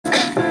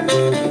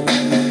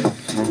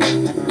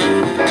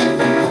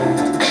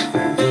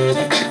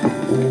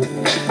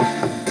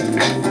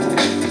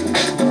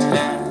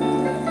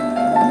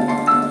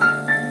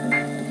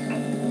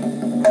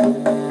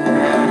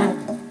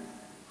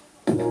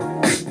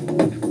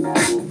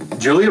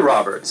Julia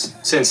Roberts.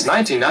 Since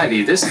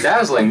 1990, this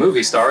dazzling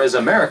movie star is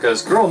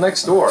America's girl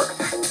next door.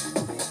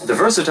 The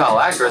versatile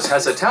actress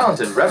has a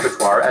talented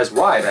repertoire as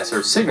wide as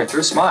her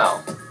signature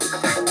smile.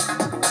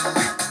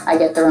 I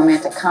get the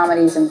romantic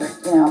comedies and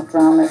the,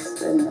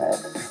 dramas and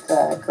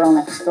the girl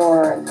next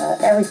door and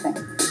everything.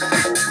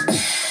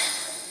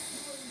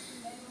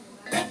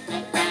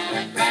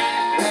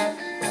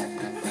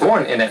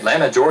 Born in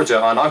Atlanta,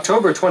 Georgia on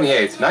October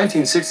 28,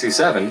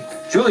 1967,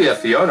 Julia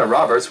Fiona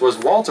Roberts was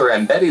Walter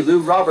and Betty Lou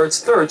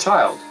Roberts' third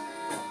child.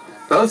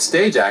 Both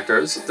stage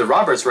actors, the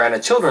Roberts ran a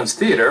children's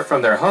theater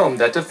from their home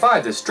that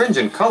defied the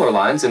stringent color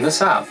lines in the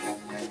South.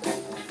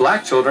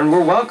 Black children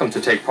were welcome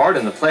to take part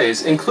in the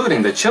plays,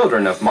 including the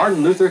children of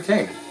Martin Luther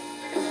King.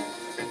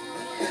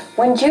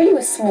 When Julie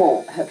was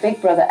small, her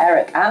big brother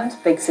Eric and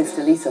big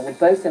sister Lisa were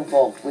both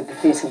involved with the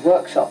theatre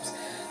workshops,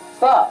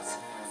 but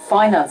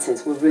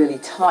finances were really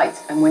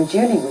tight, and when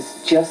Julie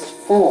was just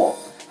 4,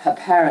 her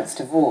parents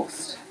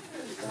divorced.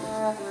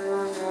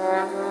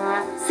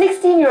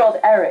 16-year-old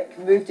Eric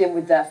moved in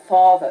with their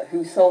father,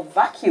 who sold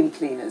vacuum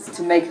cleaners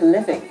to make a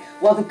living,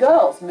 while the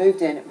girls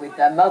moved in with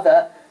their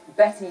mother,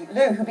 Betty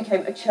Lou, who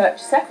became a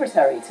church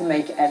secretary to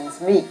make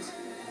ends meet.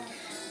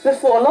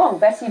 Before long,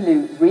 Betty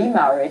Lou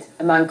remarried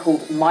a man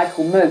called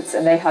Michael Moats,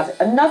 and they had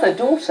another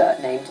daughter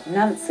named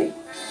Nancy.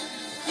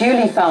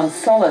 Julie found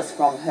solace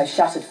from her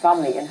shattered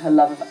family in her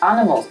love of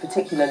animals,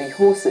 particularly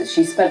horses.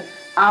 She spent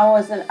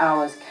hours and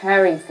hours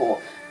caring for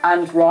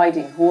and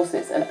riding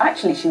horses, and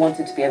actually she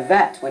wanted to be a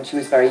vet when she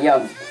was very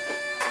young.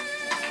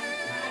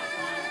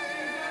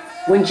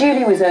 When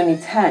Julie was only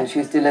 10, she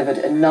was delivered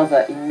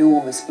another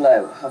enormous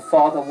blow. Her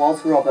father,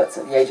 Walter Roberts,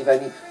 at the age of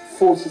only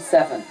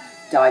 47,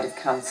 died of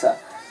cancer,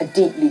 a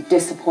deeply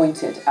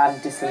disappointed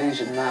and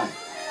disillusioned man.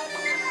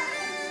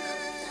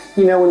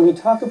 You know, when we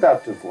talk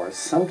about divorce,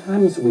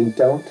 sometimes we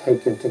don't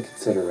take into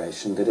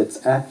consideration that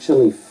it's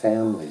actually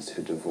families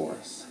who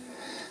divorce.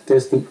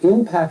 There's the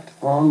impact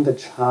on the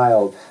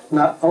child,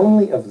 not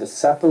only of the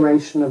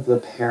separation of the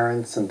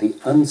parents and the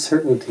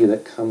uncertainty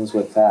that comes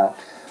with that,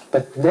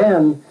 but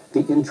then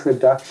the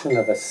introduction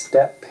of a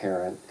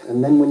step-parent.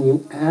 And then when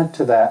you add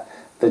to that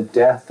the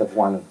death of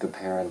one of the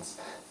parents,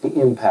 the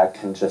impact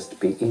can just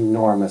be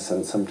enormous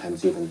and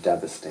sometimes even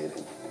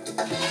devastating.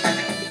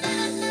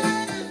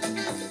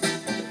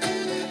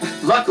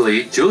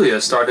 Luckily, Julia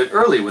started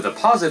early with a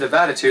positive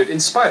attitude in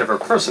spite of her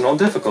personal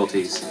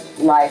difficulties.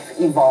 Life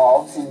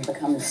evolves and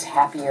becomes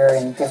happier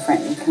and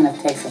different and kind of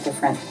takes a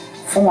different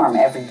form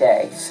every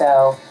day.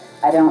 So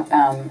I don't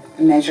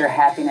measure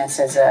happiness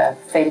as a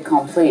fait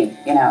accompli,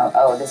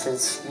 oh, this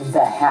is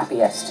the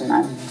happiest and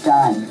I'm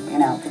done,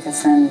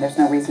 because then there's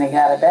no reason to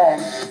get out of bed.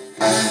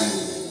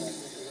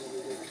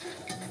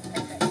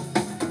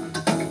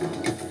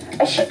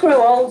 As she grew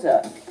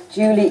older,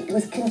 Julie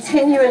was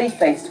continually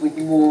faced with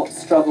more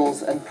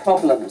struggles and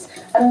problems.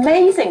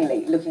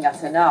 Amazingly, looking at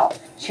her now,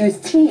 she was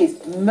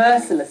teased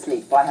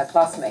mercilessly by her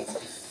classmates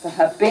for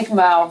her big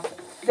mouth,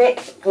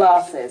 thick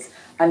glasses,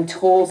 and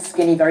tall,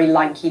 skinny, very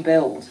lanky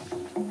build.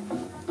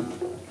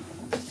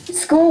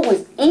 School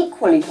was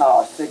equally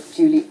hard for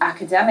Julie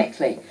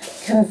academically.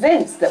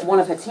 Convinced that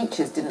one of her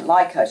teachers didn't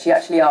like her, she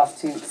actually asked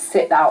to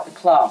sit out the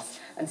class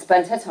and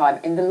spent her time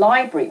in the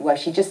library, where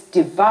she just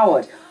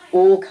devoured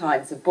all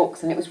kinds of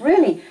books. And it was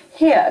really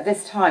here at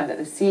this time that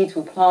the seeds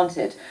were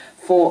planted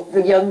for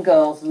the young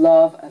girl's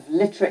love of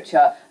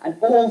literature and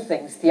all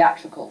things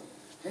theatrical.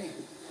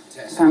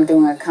 If I'm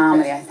doing a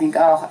comedy, I think,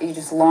 oh, you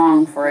just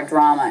long for a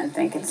drama and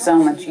think it's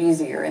so much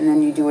easier. And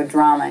then you do a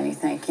drama and you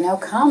think,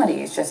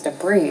 comedy is just a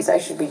breeze. I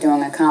should be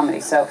doing a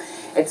comedy. So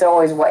it's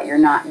always what you're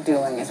not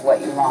doing is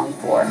what you long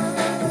for.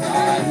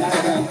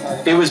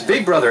 It was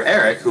big brother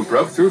Eric who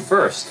broke through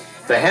first.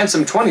 The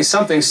handsome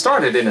 20-something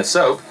started in a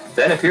soap,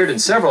 then appeared in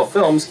several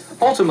films,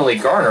 ultimately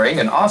garnering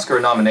an Oscar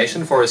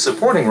nomination for his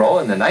supporting role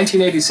in the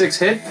 1986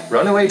 hit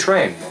Runaway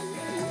Train.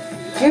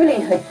 Julie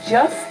had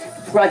just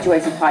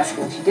graduated high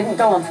school. She didn't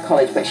go on to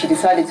college, but she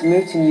decided to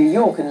move to New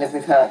York and live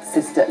with her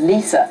sister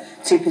Lisa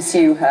to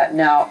pursue her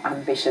now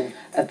ambition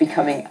of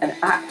becoming an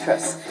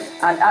actress.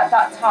 And at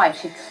that time,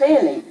 she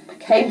clearly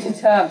came to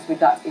terms with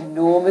that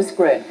enormous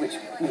grin, which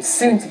was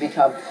soon to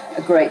become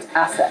a great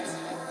asset.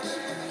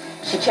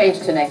 She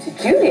changed her name to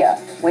Julia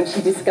when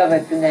she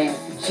discovered the name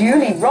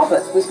Julie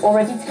Roberts was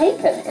already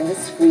taken in the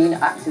Screen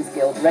Actors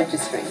Guild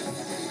registry.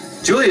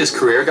 Julia's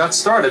career got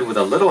started with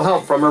a little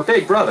help from her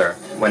big brother.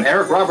 When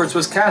Eric Roberts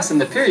was cast in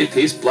the period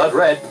piece Blood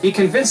Red, he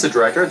convinced the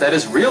director that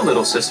his real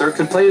little sister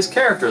could play his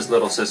character's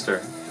little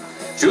sister.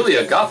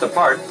 Julia got the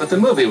part, but the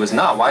movie was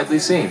not widely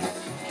seen.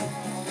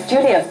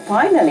 Julia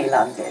finally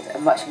landed a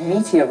much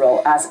meatier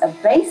role as a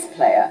bass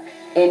player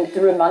in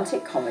the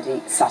romantic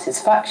comedy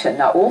Satisfaction.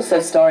 Now, also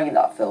starring in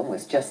that film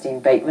was Justine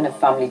Bateman of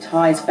Family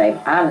Ties fame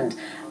and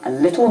a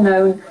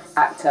little-known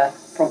actor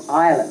from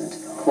Ireland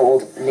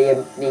called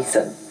Liam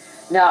Neeson.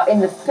 Now, in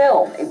the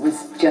film, it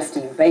was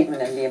Justine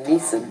Bateman and Liam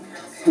Neeson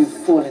who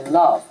fall in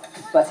love,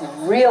 but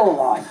in real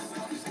life,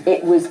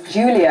 it was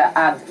Julia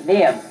and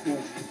Liam who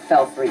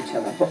fell for each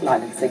other, hook,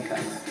 line and sinker.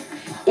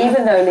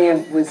 Even though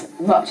Liam was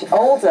much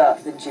older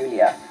than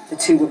Julia, The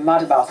two were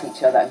mad about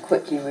each other and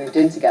quickly moved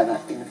in together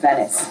in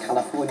Venice,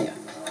 California.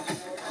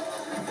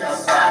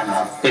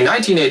 In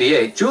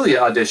 1988, Julia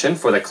auditioned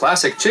for the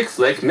classic chick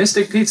flick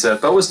Mystic Pizza,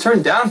 but was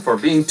turned down for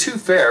being too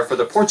fair for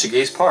the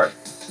Portuguese part.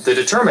 The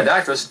determined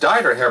actress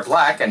dyed her hair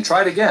black and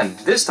tried again,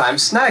 this time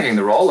snagging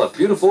the role of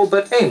beautiful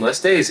but aimless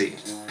Daisy.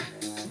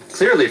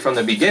 Clearly from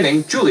the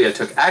beginning, Julia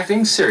took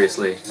acting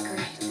seriously.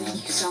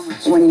 Thank you so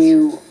much. When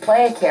you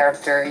play a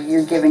character,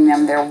 you're giving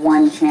them their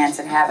one chance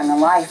at having a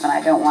life, and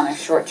I don't want to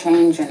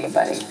shortchange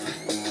anybody.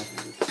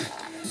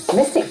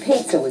 Mystic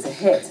Pizza was a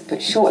hit,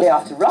 but shortly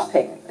after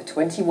wrapping, the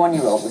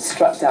 21-year-old was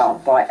struck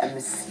down by a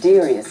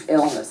mysterious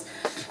illness.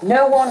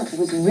 No one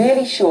was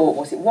really sure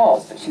what it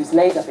was, but she was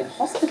laid up in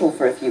hospital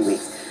for a few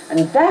weeks and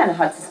then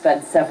had to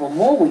spend several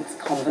more weeks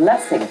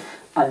convalescing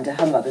under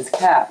her mother's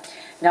care.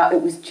 Now,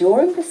 it was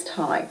during this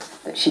time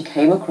that she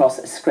came across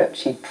a script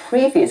she'd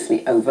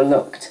previously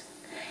overlooked.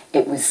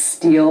 It was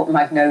Steel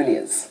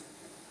Magnolias.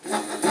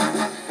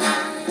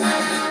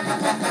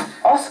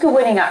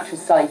 Oscar-winning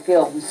actress Sally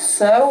Field was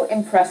so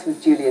impressed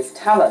with Julia's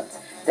talent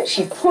that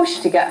she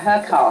pushed to get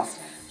her cast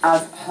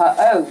as her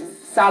own,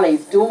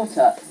 Sally's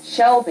daughter,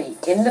 Shelby,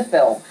 in the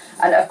film.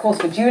 And of course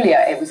for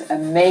Julia it was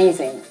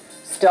amazing,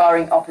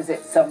 starring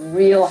opposite some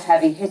real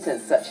heavy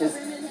hitters such as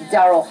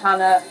Daryl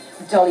Hannah,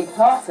 Dolly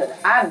Parton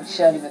and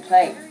Shirley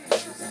MacLaine.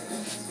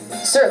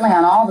 Certainly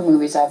on all the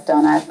movies I've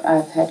done,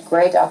 I've had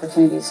great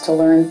opportunities to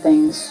learn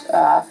things,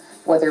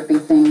 whether it be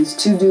things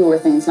to do or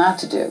things not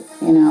to do,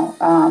 you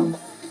know.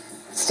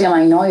 Steel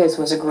Magnolias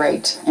was a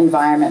great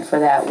environment for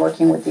that,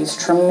 working with these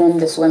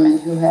tremendous women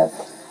who have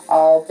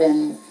all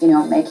been, you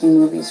know, making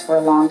movies for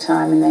a long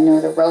time, and they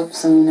know the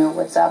ropes and they know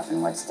what's up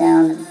and what's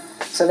down. And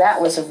so that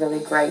was a really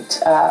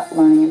great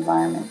learning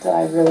environment that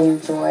I really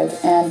enjoyed.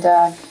 And,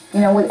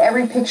 you know, with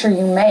every picture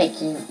you make,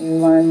 you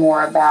learn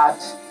more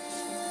about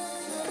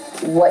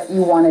what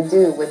you want to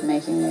do with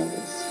making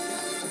movies.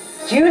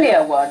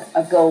 Julia won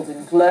a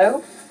Golden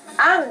Globe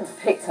and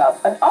picked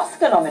up an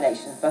Oscar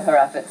nomination for her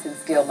efforts in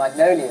Steel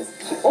Magnolias.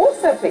 She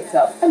also picked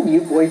up a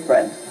new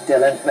boyfriend,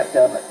 Dylan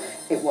McDermott.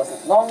 It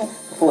wasn't long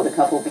before the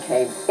couple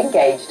became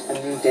engaged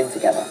and moved in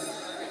together.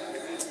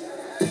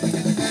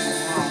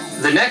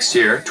 The next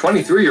year,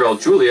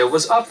 23-year-old Julia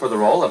was up for the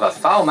role of a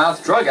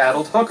foul-mouthed,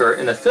 drug-addled hooker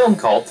in a film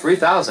called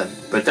 3000.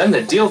 But then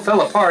the deal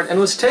fell apart and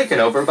was taken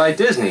over by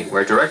Disney,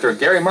 where director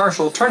Gary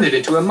Marshall turned it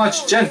into a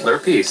much gentler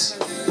piece.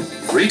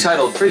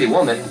 Retitled Pretty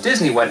Woman,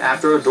 Disney went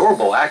after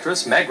adorable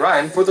actress Meg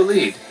Ryan for the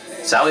lead.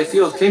 Sally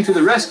Field came to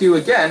the rescue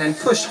again and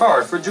pushed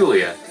hard for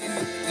Julia.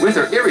 With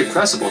her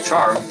irrepressible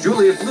charm,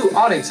 Julia blew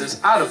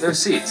audiences out of their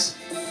seats.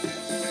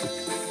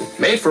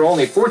 Made for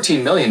only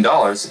 $14 million,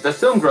 the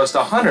film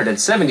grossed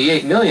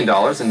 $178 million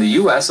in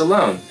the US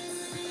alone.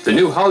 The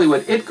new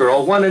Hollywood It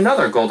Girl won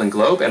another Golden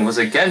Globe and was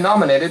again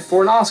nominated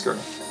for an Oscar.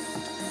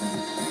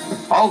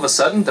 All of a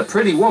sudden, the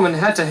pretty woman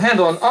had to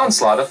handle an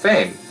onslaught of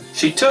fame.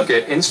 She took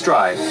it in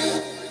stride.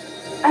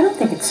 I don't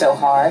think it's so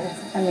hard.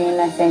 I mean,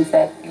 I think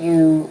that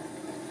you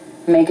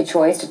make a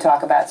choice to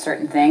talk about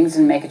certain things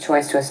and make a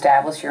choice to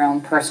establish your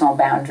own personal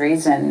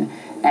boundaries and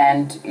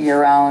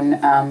your own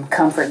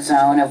comfort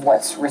zone of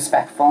what's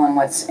respectful and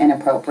what's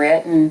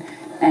inappropriate,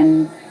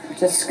 and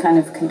just kind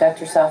of conduct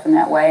yourself in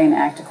that way and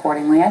act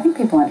accordingly. I think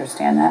people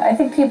understand that. I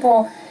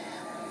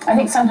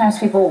think sometimes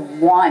people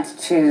want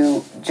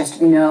to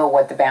just know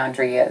what the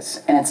boundary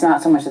is, and it's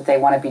not so much that they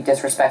want to be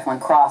disrespectful and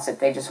cross it.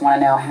 They just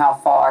want to know how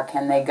far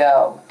can they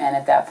go, and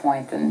at that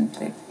point, then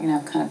they, you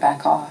know, kind of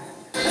back off.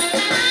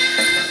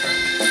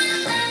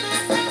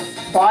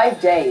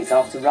 5 days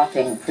after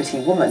wrapping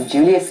Pretty Woman,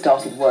 Julia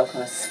started work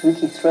on a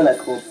spooky thriller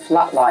called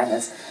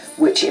Flatliners,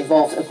 which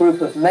involved a group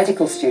of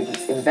medical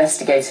students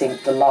investigating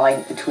the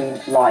line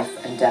between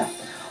life and death.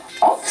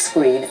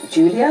 Off-screen,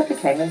 Julia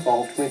became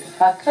involved with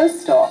her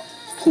co-star,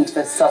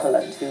 Kiefer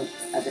Sutherland, who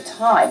at the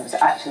time was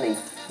actually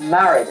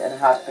married and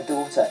had a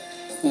daughter.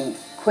 He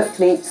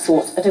quickly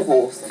sought a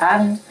divorce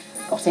and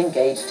got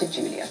engaged to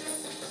Julia.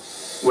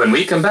 When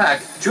we come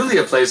back,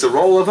 Julia plays the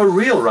role of a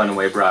real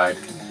runaway bride.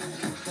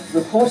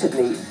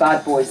 Reportedly,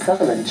 bad boy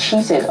Sutherland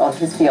cheated on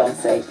his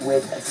fiancée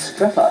with a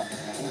stripper,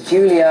 and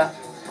Julia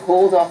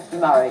called off the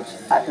marriage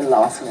at the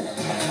last minute.